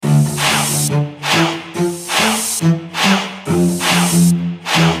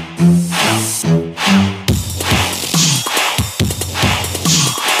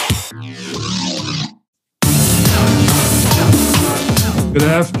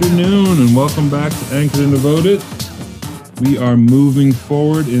afternoon and welcome back to Anchored and Devoted. We are moving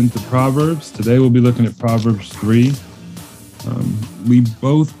forward into Proverbs. Today we'll be looking at Proverbs 3. We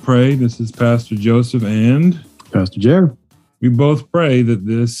both pray, this is Pastor Joseph and Pastor Jared. We both pray that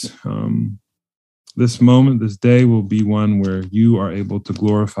this moment, this day will be one where you are able to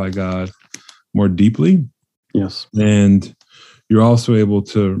glorify God more deeply. Yes. And you're also able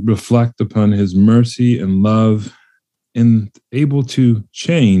to reflect upon his mercy and love and able to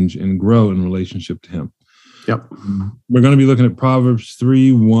change and grow in relationship to him. Yep. We're going to be looking at Proverbs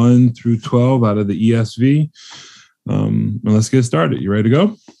 3, 1 through 12 out of the ESV. And let's get started. You ready to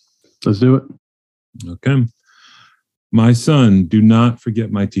go? Let's do it. Okay. My son, do not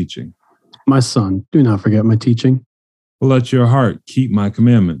forget my teaching. My son, do not forget my teaching. Let your heart keep my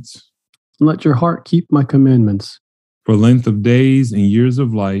commandments. Let your heart keep my commandments. For length of days and years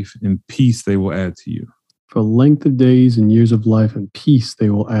of life and peace they will add to you. For length of days and years of life and peace they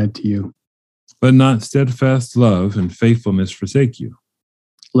will add to you. Let not steadfast love and faithfulness forsake you.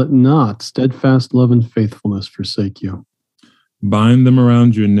 Let not steadfast love and faithfulness forsake you. Bind them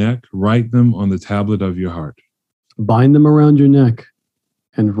around your neck, write them on the tablet of your heart. Bind them around your neck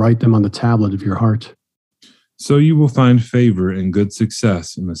and write them on the tablet of your heart. So you will find favor and good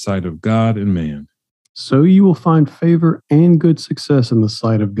success in the sight of God and man. So you will find favor and good success in the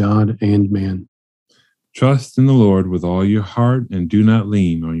sight of God and man. Trust in the Lord with all your heart and do not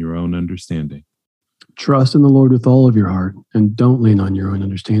lean on your own understanding. Trust in the Lord with all of your heart and don't lean on your own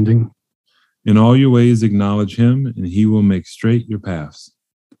understanding. In all your ways acknowledge him and he will make straight your paths.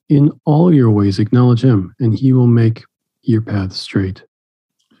 In all your ways acknowledge him and he will make your paths straight.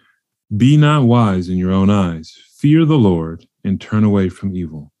 Be not wise in your own eyes. Fear the Lord and turn away from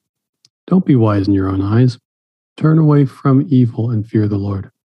evil. Don't be wise in your own eyes. Turn away from evil and fear the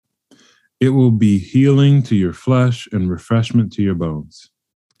Lord. It will be healing to your flesh and refreshment to your bones.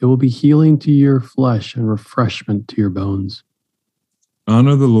 It will be healing to your flesh and refreshment to your bones.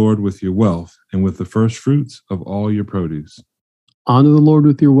 Honor the Lord with your wealth and with the first fruits of all your produce. Honor the Lord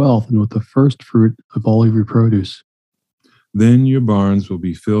with your wealth and with the first fruit of all of your produce. Then your barns will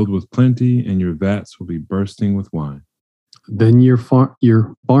be filled with plenty and your vats will be bursting with wine. Then your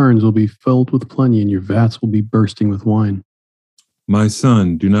barns will be filled with plenty and your vats will be bursting with wine. My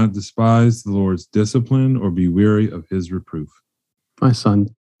son, do not despise the Lord's discipline or be weary of his reproof. My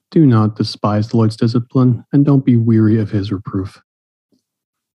son, do not despise the Lord's discipline and don't be weary of his reproof.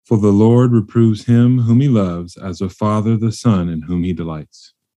 For the Lord reproves him whom he loves, as a father the son in whom he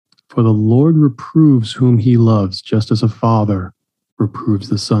delights. For the Lord reproves whom he loves, just as a father reproves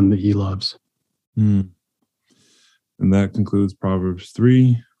the son that he loves. And that concludes Proverbs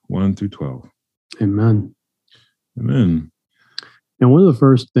 3, 1 through 12. Amen. Amen. Now, one of the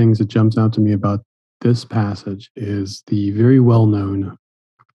first things that jumps out to me about this passage is the very well-known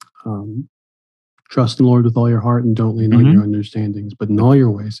trust in the Lord with all your heart and don't lean on your understandings, but in all your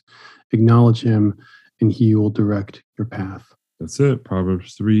ways, acknowledge him and he will direct your path. That's it.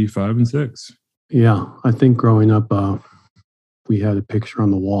 Proverbs 3, 5, and 6. Yeah, I think growing up, we had a picture on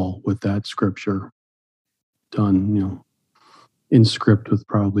the wall with that scripture done, in script with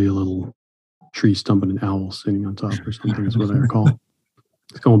probably a little tree stump and an owl sitting on top or something is what I recall.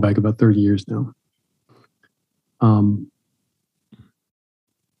 It's going back about 30 years now.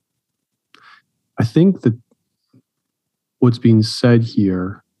 I think that what's being said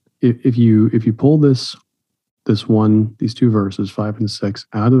here, if you pull these two verses, 5 and 6,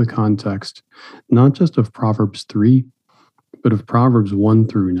 out of the context, not just of Proverbs 3, but of Proverbs 1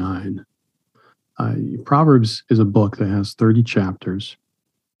 through 9. Proverbs is a book that has 30 chapters,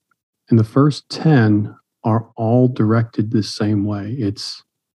 and the first 10 are all directed the same way. It's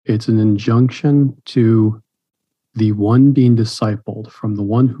an injunction to the one being discipled from the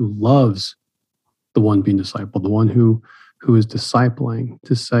one who loves the one being discipled, the one who is discipling,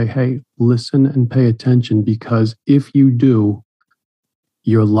 to say, hey, listen and pay attention, because if you do,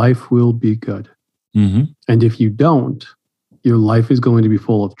 your life will be good. And if you don't, your life is going to be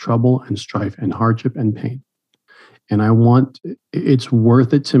full of trouble and strife and hardship and pain. And it's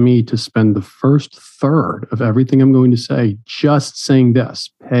worth it to me to spend the first third of everything I'm going to say just saying this.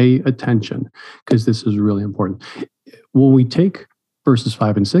 Pay attention, because this is really important. When we take verses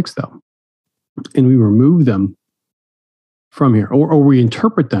 5 and 6, though, and we remove them from here, or we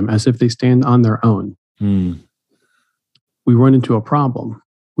interpret them as if they stand on their own, we run into a problem.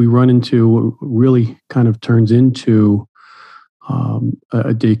 We run into what really kind of turns into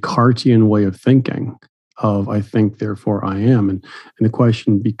a Descartesian way of thinking of I think, therefore I am. And the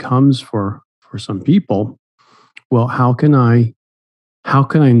question becomes for some people, well, how can I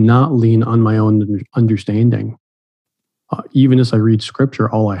not lean on my own understanding? Even as I read scripture,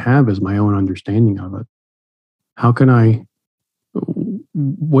 all I have is my own understanding of it.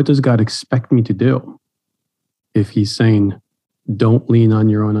 What does God expect me to do if he's saying, don't lean on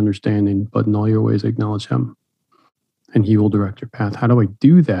your own understanding, but in all your ways acknowledge him and he will direct your path? How do I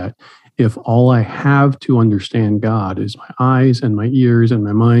do that if all I have to understand God is my eyes and my ears and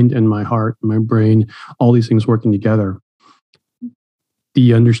my mind and my heart and my brain, all these things working together?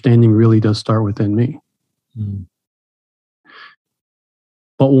 The understanding really does start within me. Mm.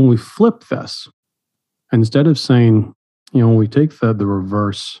 But when we flip this, instead of saying, when we take the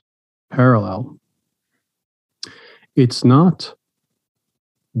reverse parallel, it's not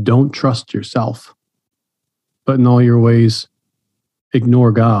don't trust yourself, but in all your ways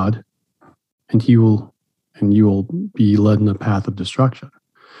ignore God, and you will be led in the path of destruction.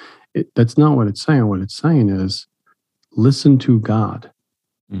 That's not what it's saying. What it's saying is listen to God.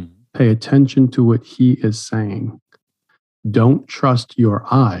 Pay attention to what he is saying. Don't trust your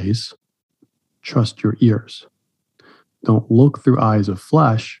eyes, trust your ears. Don't look through eyes of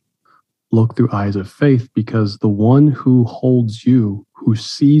flesh, look through eyes of faith, because the one who holds you, who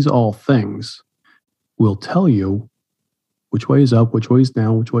sees all things, will tell you which way is up, which way is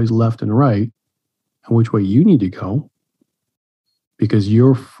down, which way is left and right, and which way you need to go. Because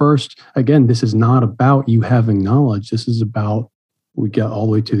you're first, again, this is not about you having knowledge. This is about, we get all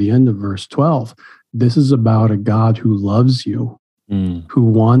the way to the end of verse 12. This is about a God who loves you, who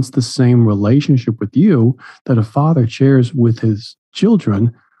wants the same relationship with you that a father shares with his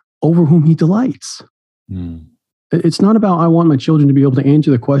children, over whom he delights. It's not about, I want my children to be able to answer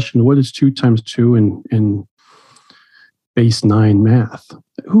the question, what is 2 times 2 in base 9 math?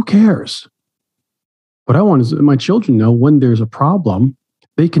 Who cares? What I want is my children know when there's a problem,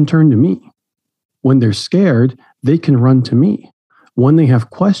 they can turn to me. When they're scared, they can run to me. When they have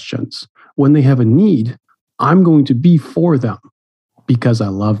questions, when they have a need, I'm going to be for them because I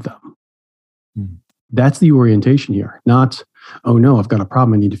love them. That's the orientation here, not, oh no, I've got a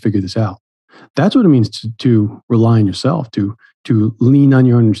problem, I need to figure this out. That's what it means to rely on yourself, to lean on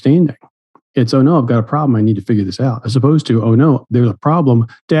your understanding. It's, oh no, I've got a problem, I need to figure this out, as opposed to, oh no, there's a problem,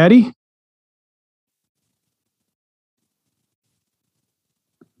 Daddy.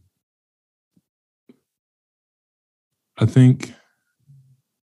 I think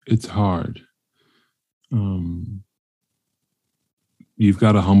it's hard. You've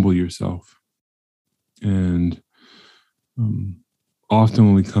got to humble yourself. And often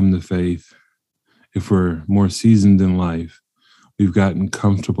when we come to faith, if we're more seasoned in life, we've gotten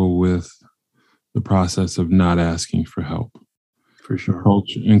comfortable with the process of not asking for help. For sure.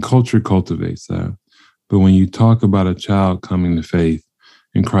 Culture cultivates that. But when you talk about a child coming to faith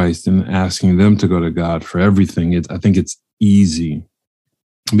in Christ and asking them to go to God for everything, I think it's easy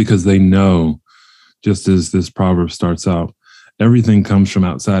because they know, just as this proverb starts out, everything comes from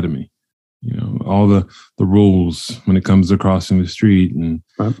outside of me. All the rules when it comes to crossing the street and,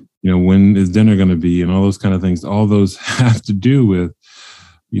 right. When is dinner going to be and all those kind of things, all those have to do with,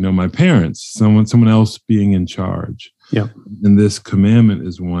 my parents, someone else being in charge. Yeah. And this commandment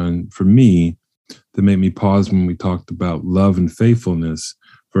is one for me that made me pause when we talked about love and faithfulness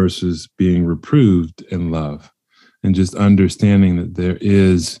versus being reproved in love, and just understanding that there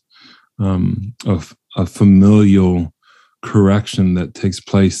is a familial correction that takes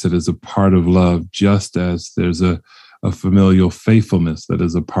place that is a part of love, just as there's a familial faithfulness that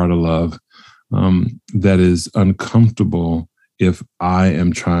is a part of love, that is uncomfortable if I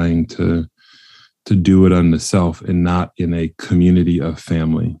am trying to do it unto self and not in a community of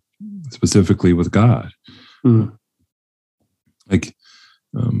family, specifically with God.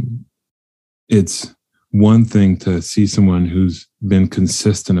 It's one thing to see someone who's been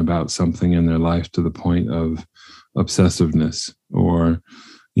consistent about something in their life to the point of obsessiveness, or,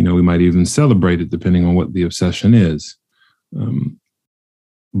 we might even celebrate it depending on what the obsession is.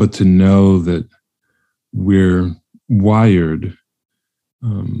 But to know that we're wired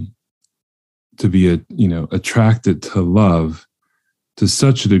to be attracted to love to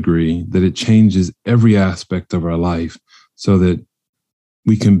such a degree that it changes every aspect of our life, so that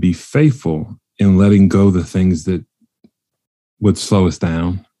we can be faithful in letting go the things that would slow us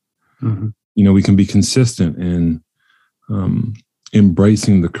down. We can be consistent in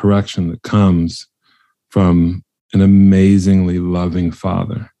embracing the correction that comes from an amazingly loving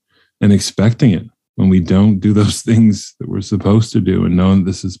Father, and expecting it when we don't do those things that we're supposed to do, and knowing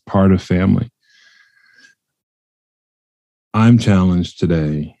this is part of family. I'm challenged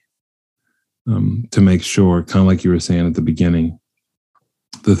today to make sure, kind of like you were saying at the beginning,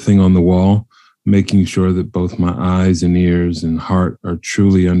 the thing on the wall, making sure that both my eyes and ears and heart are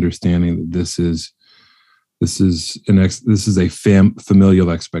truly understanding that this is This is a familial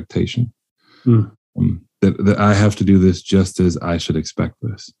expectation. That I have to do this just as I should expect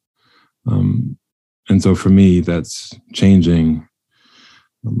this. And so for me, that's changing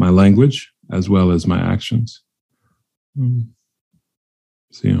my language as well as my actions.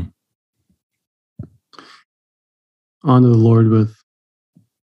 So, yeah. Honor the Lord with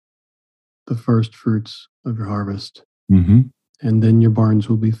the first fruits of your harvest, Mm-hmm. and then your barns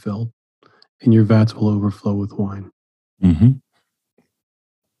will be filled, and your vats will overflow with wine. Mm-hmm.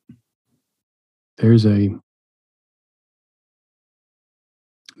 There's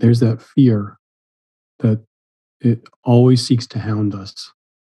that fear that it always seeks to hound us.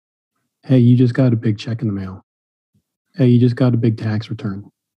 Hey, you just got a big check in the mail. Hey, you just got a big tax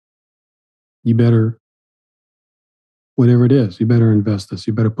return. You better, whatever it is, you better invest this.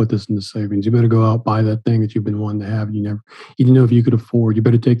 You better put this into savings. You better go out, buy that thing that you've been wanting to have. You didn't know if you could afford. You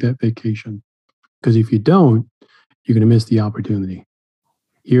better take that vacation. Because if you don't, you're going to miss the opportunity.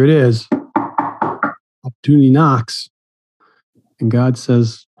 Here it is. Opportunity knocks. And God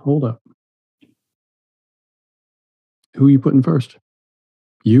says, hold up. Who are you putting first?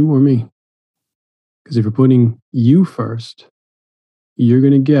 You or me? Because if you're putting you first, you're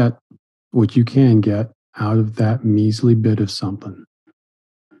going to get what you can get out of that measly bit of something.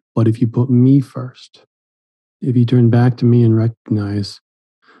 But if you put me first, if you turn back to me and recognize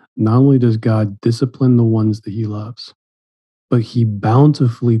not only does God discipline the ones that he loves, but he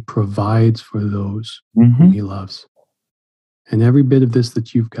bountifully provides for those whom he loves. And every bit of this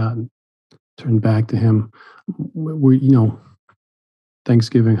that you've gotten, turn back to him.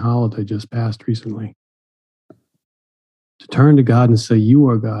 Thanksgiving holiday just passed recently. To turn to God and say, you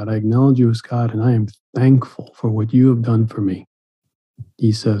are God. I acknowledge you as God, and I am thankful for what you have done for me.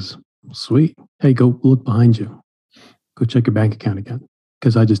 He says, sweet. Hey, go look behind you. Go check your bank account again,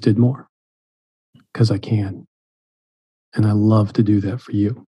 because I just did more. Because I can. And I love to do that for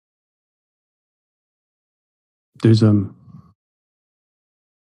you. There's a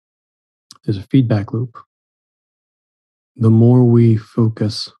feedback loop. The more we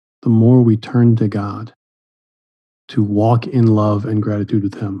focus, the more we turn to God to walk in love and gratitude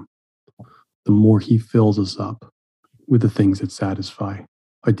with him, the more he fills us up with the things that satisfy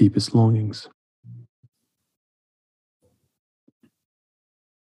our deepest longings.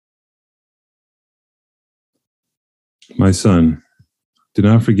 My son, do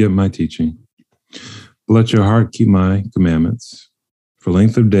not forget my teaching. Let your heart keep my commandments. For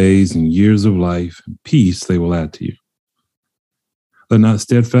length of days and years of life and peace they will add to you. Let not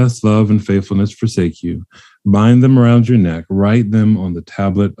steadfast love and faithfulness forsake you. Bind them around your neck. Write them on the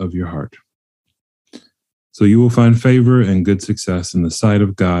tablet of your heart. So you will find favor and good success in the sight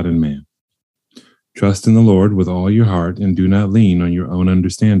of God and man. Trust in the Lord with all your heart and do not lean on your own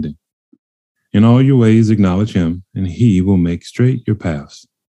understanding. In all your ways acknowledge him, and he will make straight your paths.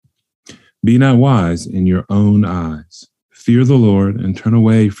 Be not wise in your own eyes. Fear the Lord and turn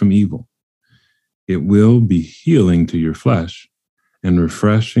away from evil. It will be healing to your flesh and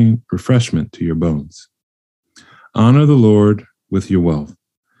refreshment to your bones. Honor the Lord with your wealth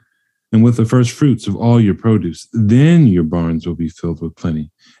and with the first fruits of all your produce. Then your barns will be filled with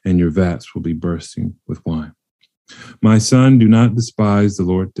plenty, and your vats will be bursting with wine. My son, do not despise the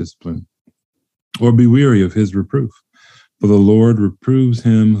Lord's discipline, or be weary of his reproof. For the Lord reproves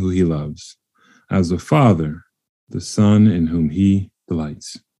him who he loves, as a father, the son in whom he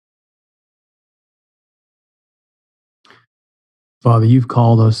delights. Father, you've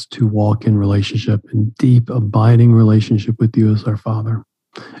called us to walk in relationship, in deep, abiding relationship with you as our Father.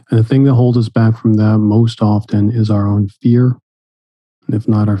 And the thing that holds us back from that most often is our own fear. And if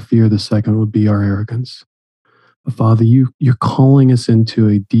not our fear, the second would be our arrogance. But Father, you're calling us into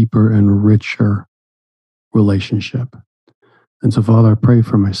a deeper and richer relationship. And so, Father, I pray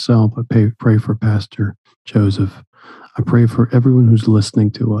for myself. I pray for Pastor Joseph. I pray for everyone who's listening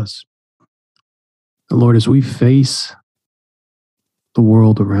to us. And Lord, as we face the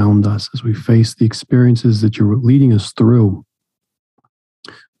world around us, as we face the experiences that you're leading us through,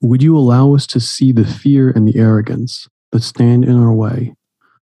 would you allow us to see the fear and the arrogance that stand in our way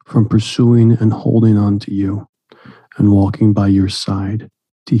from pursuing and holding on to you and walking by your side,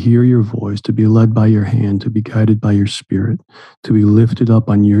 to hear your voice, to be led by your hand, to be guided by your spirit, to be lifted up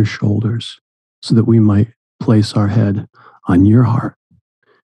on your shoulders so that we might place our head on your heart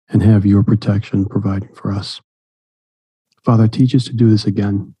and have your protection providing for us. Father, teach us to do this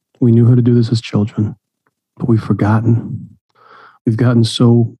again. We knew how to do this as children, but we've forgotten. We've gotten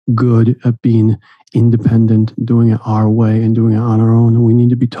so good at being independent, doing it our way and doing it on our own. And we need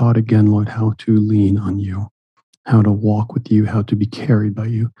to be taught again, Lord, how to lean on you, how to walk with you, how to be carried by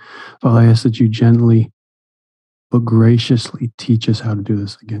you. Father, I ask that you gently but graciously teach us how to do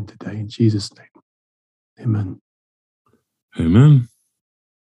this again today. In Jesus' name, amen. Amen.